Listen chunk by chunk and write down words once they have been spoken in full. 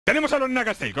Tenemos a Lorena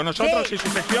Castell con nosotros Sí. y su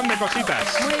sección de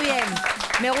cositas. Muy bien.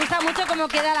 Me gusta mucho cómo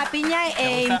queda la piña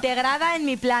integrada en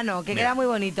mi plano, que Mira, queda muy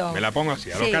bonito. Me la pongo así,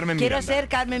 a lo Sí, Carmen quiero Miranda. ser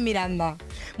Carmen Miranda.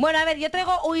 Bueno, a ver, yo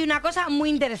traigo hoy una cosa muy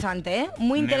interesante, ¿eh?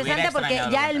 Muy Me hubiera interesante porque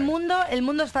extrañado ya lo contrario. el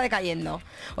mundo está decayendo.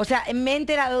 O sea, me he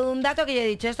enterado de un dato que yo he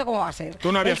dicho, ¿esto cómo va a ser?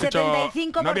 Tú no habías, El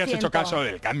 75%. no habías hecho caso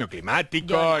del cambio climático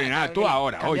Yo ni nada. no, Tú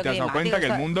ahora, cambio hoy te has dado climático, cuenta que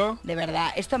el esto- mundo... De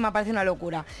verdad, esto me parece una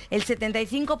locura. El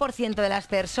 75% de las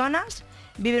personas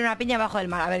viven una piña bajo el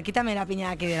mar. A ver, quítame la piña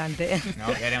de aquí delante.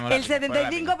 No queremos la El piña, fuera la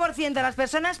piña. 75% de las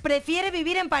personas prefiere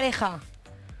vivir en pareja.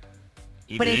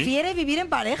 ¿Y Prefiere vivir en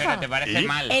pareja. Pero te parece ¿Y?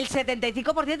 mal. El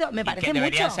 75% me Y parece que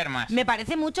debería mucho. ser más. Me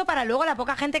parece mucho para luego la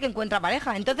poca gente que encuentra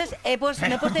pareja. Entonces me he puesto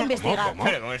a investigar. ¿Cómo?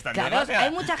 Pero ¿cómo están Claro, demasiado?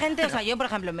 hay mucha gente, o sea, yo por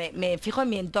ejemplo me fijo en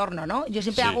mi entorno, ¿no? Yo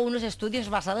siempre Sí. hago unos estudios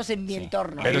basados en mi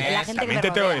entorno. Pero en la gente que también me te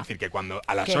tengo que rodea. decir que cuando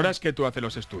a las ¿Qué? horas que tú haces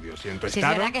los estudios y en tu Sí, es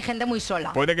estado, verdad que hay gente muy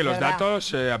sola. puede que los ¿verdad? datos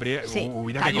Sí,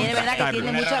 hubiera que también es verdad que contrastarlos. tiene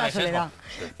Un mucho error la de sesgo. soledad.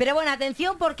 Pero bueno,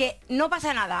 atención porque no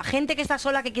pasa nada. Gente que está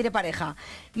sola que quiere pareja.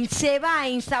 Se va a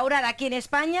instaurar aquí en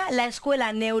España la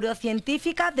Escuela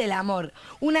Neurocientífica del Amor.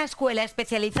 Una escuela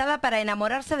especializada para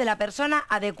enamorarse de la persona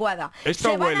adecuada.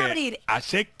 Esto Se van huele a abrir... a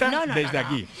secta No, no, desde no, no.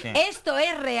 aquí. Sí. Esto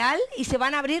es real y se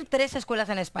van a abrir 3 escuelas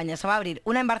en España. Se va a abrir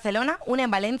una en Barcelona, una en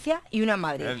Valencia y una en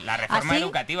Madrid. La reforma Así,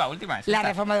 educativa última. es la esta.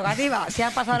 reforma educativa. Si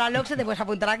has pasado la LOCSE te puedes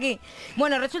apuntar aquí.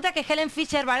 Bueno, resulta que Helen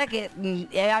Fisher, ¿vale? Que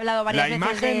he hablado varias La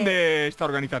veces imagen de esta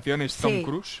organización es Tom Sí.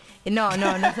 Cruise. No es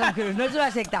Tom Cruise, no es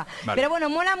una secta. Vale. Pero bueno,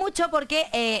 mola mucho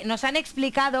porque nos han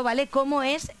explicado, ¿vale?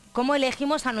 Cómo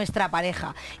elegimos a nuestra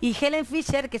pareja. Y Helen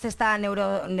Fisher, que es esta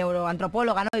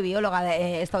neuroantropóloga, ¿no? Y bióloga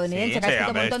estadounidense, Sí, que ha sí, escrito un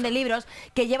hombre, montón de libros,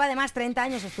 que lleva además 30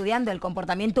 años estudiando el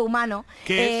comportamiento humano.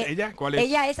 ¿Qué es ella? ¿Cuál es?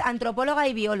 Ella es antropóloga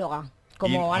y bióloga.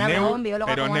 Como Y Ana neu- Obregón,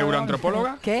 bióloga. ¿pero como Ana Obregón.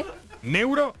 neuroantropóloga? ¿Qué?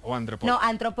 ¿Neuro o antropólogo? No,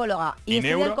 antropóloga. ¿Y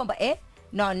estudia neuro?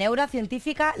 No,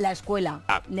 neurocientífica, la escuela.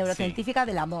 Ah, Neurocientífica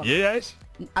del amor. ¿Y ella es?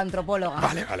 Antropóloga.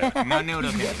 Vale, vale. No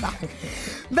neurociencia.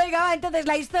 Venga, va, entonces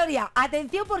la historia.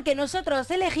 Atención porque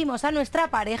nosotros elegimos a nuestra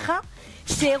pareja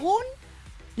según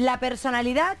la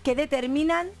personalidad que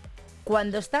determinan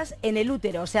cuando estás en el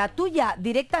útero. O sea, tú ya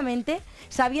directamente,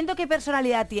 sabiendo qué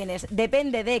personalidad tienes,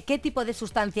 depende de qué tipo de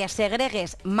sustancias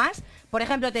segregues más. Por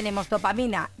ejemplo, tenemos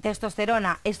dopamina,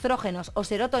 testosterona, estrógenos o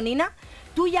serotonina.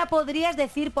 Tú ya podrías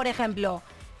decir, por ejemplo,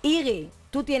 Iggy,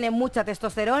 tú tienes mucha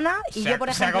testosterona y yo,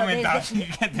 por Se ha ejemplo, comentado, sí,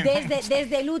 que tenemos.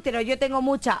 desde el útero yo tengo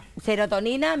mucha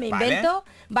serotonina, me Vale. invento.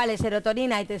 Vale,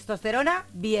 serotonina y testosterona,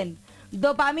 bien.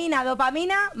 Dopamina,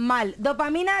 mal.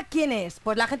 Dopamina, ¿quién es?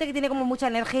 Pues la gente que tiene como mucha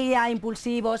energía,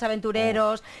 impulsivos,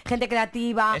 aventureros, gente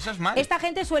creativa. Eso es mal. Esta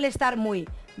gente suele estar muy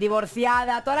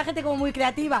divorciada, toda la gente como muy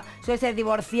creativa suele ser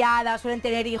divorciada, suelen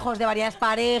tener hijos de varias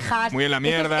parejas. Muy en la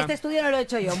mierda. Este estudio no lo he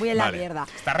hecho yo, muy en la Vale. mierda.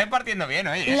 Está repartiendo bien,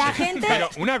 oye. La gente... Pero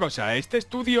una cosa, este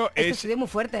estudio Este es... estudio es muy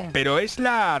fuerte. Pero es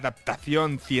la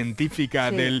adaptación científica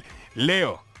Sí. del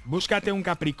Leo, búscate un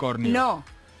Capricornio. No,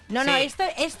 Sí.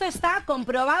 esto está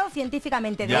comprobado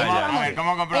científicamente. Ya, De hecho, ya, vamos, ya. A ver,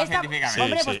 ¿cómo comprobado esta- científicamente?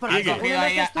 Hombre, Sí, pues sí. porque Iggy. uno de Cogido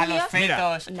ahí los a los estudios...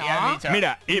 fetos y No. han dicho...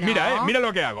 Mira, No. mira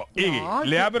lo que hago. Iggy, No,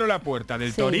 le sí. abro la puerta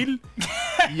del Sí. toril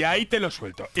y ahí te lo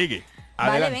suelto. Iggy,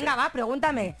 Vale, adelante. venga, va,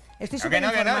 pregúntame. Estoy No, súper que no.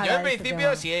 informada Yo al de este principio,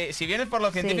 tema. si vienes por lo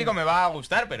científico, me va a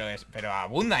gustar, pero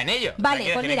abunda en ello. Vale,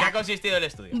 Quiero pues decir, ¿en mira. qué ha consistido el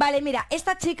estudio? Vale, mira,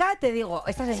 esta chica, te digo,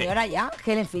 esta señora ya,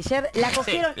 Helen Fisher, la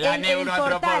cogieron la en el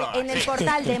neuroantropóloga.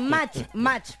 portal de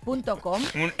match.com,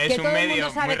 Es que un todo el medio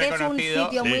mundo sabe muy que es un reconocido.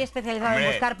 sitio Sí. muy especializado en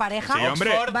Hombre, buscar pareja. Sí, hombre.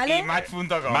 Oxford ¿Vale? y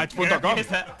Match.com. Match.com.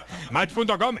 Esta-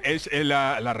 Match.com es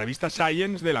la revista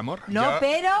Science del amor. No, Yo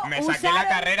pero me saqué la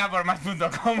carrera por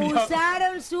Match.com. yo.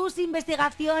 usaron sus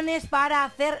investigaciones para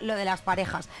hacer lo de las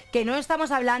parejas. Que no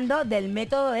estamos hablando del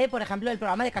método de, por ejemplo, el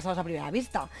programa de Casados a Primera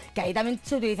Vista. Que ahí también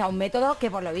se utiliza un método que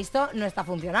por lo visto no está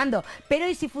funcionando. Pero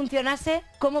 ¿y si funcionase?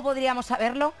 ¿Cómo podríamos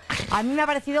saberlo? A mí me ha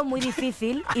parecido muy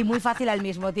difícil y muy fácil al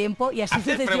mismo tiempo. Y así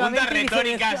Haces preguntas sucesivamente y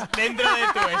retóricas viceversa. dentro de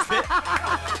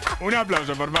tu Un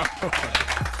aplauso, por favor.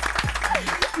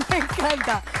 Me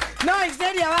encanta. No, en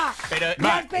serio, va. Pero- Va,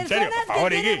 Las en personas serio, por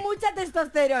favor, que tienen Iggy. mucha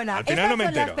testosterona. Al final Estas no me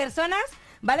son las entero. personas,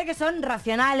 ¿vale? Que son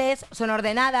racionales, son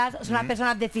ordenadas, son las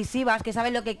personas decisivas, que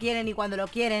saben lo que quieren y cuando lo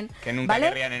quieren. Que nunca ¿vale?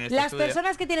 querrían en este Las estudio.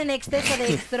 personas que tienen exceso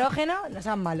de estrógeno, no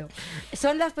sean malos.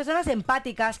 Son las personas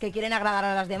empáticas que quieren agradar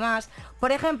a las demás.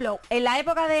 Por ejemplo, en la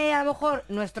época de, a lo mejor,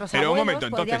 nuestros Pero un abuelos,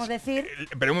 momento, podríamos entonces. decir...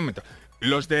 Pero un momento.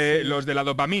 Los de la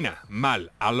dopamina,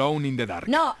 mal. Alone in the dark.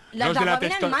 No, la Los de la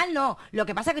dopamina testo- mal no. Lo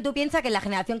que pasa es que tú piensas que en la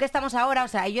generación que estamos ahora, o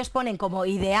sea, ellos ponen como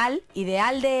ideal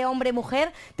de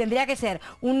hombre-mujer, tendría que ser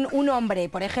un hombre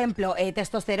por ejemplo,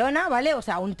 testosterona, ¿vale? O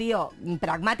sea, un tío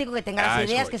pragmático que tenga las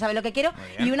ideas, que sabe lo que quiero,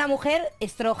 y una mujer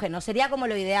estrógeno, sería como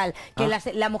lo ideal. Que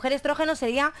la mujer estrógeno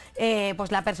sería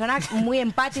pues la persona muy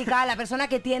empática, la persona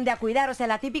que tiende a cuidar, o sea,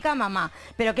 la típica mamá.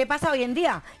 Pero ¿qué pasa hoy en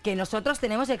día? Que nosotros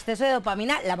tenemos exceso de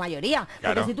dopamina, la mayoría.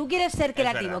 Porque si tú quieres ser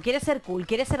creativo, quieres ser cool,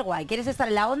 quieres ser guay, quieres estar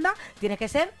en la onda, tienes que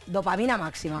ser dopamina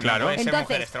máxima. Claro.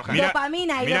 Entonces,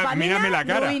 dopamina y dopamina mírame la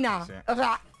cara. Ruina. Sí. O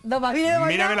sea, dopamina.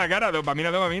 Mírame la cara,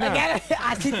 dopamina.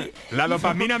 Así. La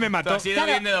dopamina me mató.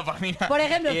 Bien de dopamina. Por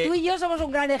ejemplo, tú y yo somos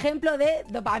un gran ejemplo de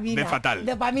dopamina. De fatal.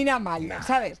 Dopamina mal,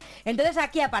 ¿sabes? Entonces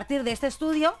aquí, a partir de este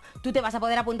estudio, tú te vas a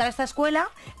poder apuntar a esta escuela.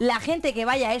 La gente que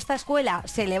vaya a esta escuela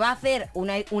se le va a hacer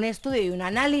un estudio y un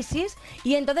análisis,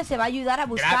 y entonces se va a ayudar a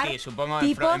buscar gratis, supongo,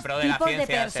 tipos, en pro de la ciencia, de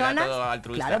personas. todo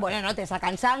altruista. Claro, bueno, no, te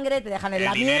sacan sangre, te dejan en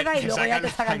la mierda y luego ya te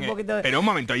sacan un poquito de... Pero un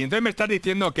momento, y entonces me estás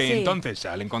diciendo que entonces,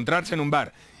 al encontrarse en un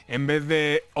bar, en vez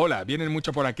de, hola, vienen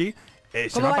mucho por aquí,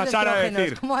 se va a pasar a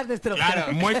decir,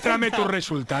 claro, muéstrame tus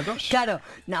resultados. Claro,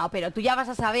 no, pero tú ya vas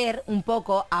a saber un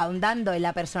poco, ahondando en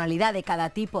la personalidad de cada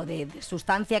tipo de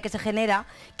sustancia que se genera,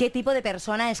 qué tipo de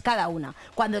persona es cada una.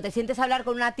 Cuando te sientes a hablar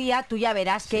con una tía, tú ya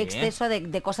verás qué exceso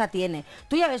de cosa tiene.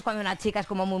 Tú ya ves cuando una chica es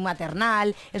como muy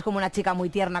maternal, es como una chica muy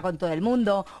tierna con todo el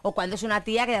mundo, o cuando es una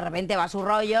tía que de repente va a su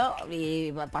rollo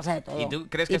y pasa de todo. ¿Y tú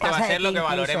crees que esto va a ser lo que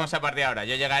valoremos a partir de ahora?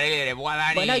 Yo llegaré y diré, buah,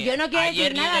 Dani, bueno, yo no quiero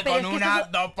decir nada, pero con una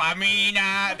dopamina.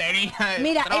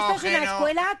 Mira, esto es una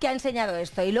escuela que ha enseñado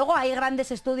esto, y luego hay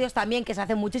grandes estudios también que se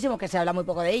hacen muchísimo, que se habla muy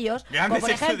poco de ellos, como por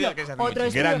ejemplo otro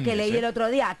estudio que leí el otro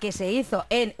día, que se hizo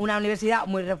en una universidad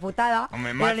muy reputada,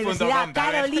 la Universidad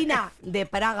Carolina de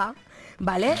Praga,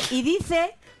 ¿vale? Y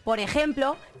dice, por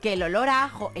ejemplo, que el olor a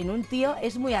ajo en un tío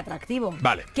es muy atractivo.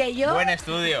 Vale. Que yo... Buen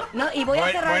estudio. No, y voy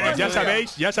a cerrar con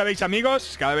ya sabéis,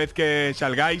 amigos, cada vez que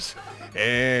salgáis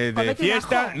de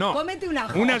fiesta, cómete un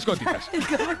ajo. unas gotitas,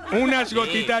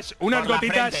 unas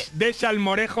gotitas de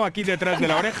salmorejo aquí detrás de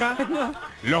la oreja,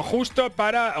 lo justo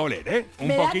para oler, un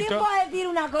 ¿Me poquito. da tiempo a decir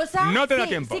una cosa? No te da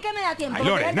tiempo. Sí que me da tiempo. Ay,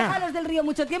 porque Lorena, has dejado a los del río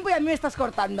mucho tiempo y a mí me estás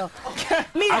cortando.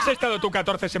 Mira, ¿has estado tú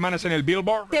 14 semanas en el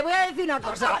Billboard? Te voy a decir una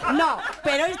cosa. No,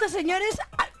 pero estos señores,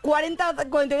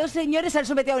 42 señores se han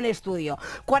sometido a un estudio.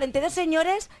 42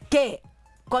 señores que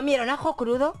comieron ajo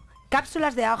crudo,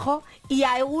 cápsulas de ajo, y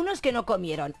algunos que no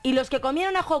comieron. Y los que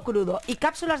comieron ajo crudo y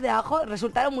cápsulas de ajo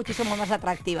resultaron muchísimo más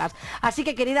atractivas. Así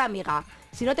que, querida amiga,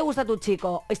 si no te gusta tu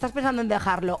chico, estás pensando en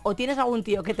dejarlo, o tienes algún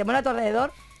tío que te mola a tu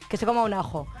alrededor, que se coma un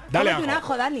ajo. Dale Cómete ajo. un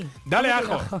ajo, Dani. Dale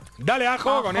ajo. Dale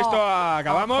ajo, con esto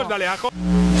acabamos. Dale ajo.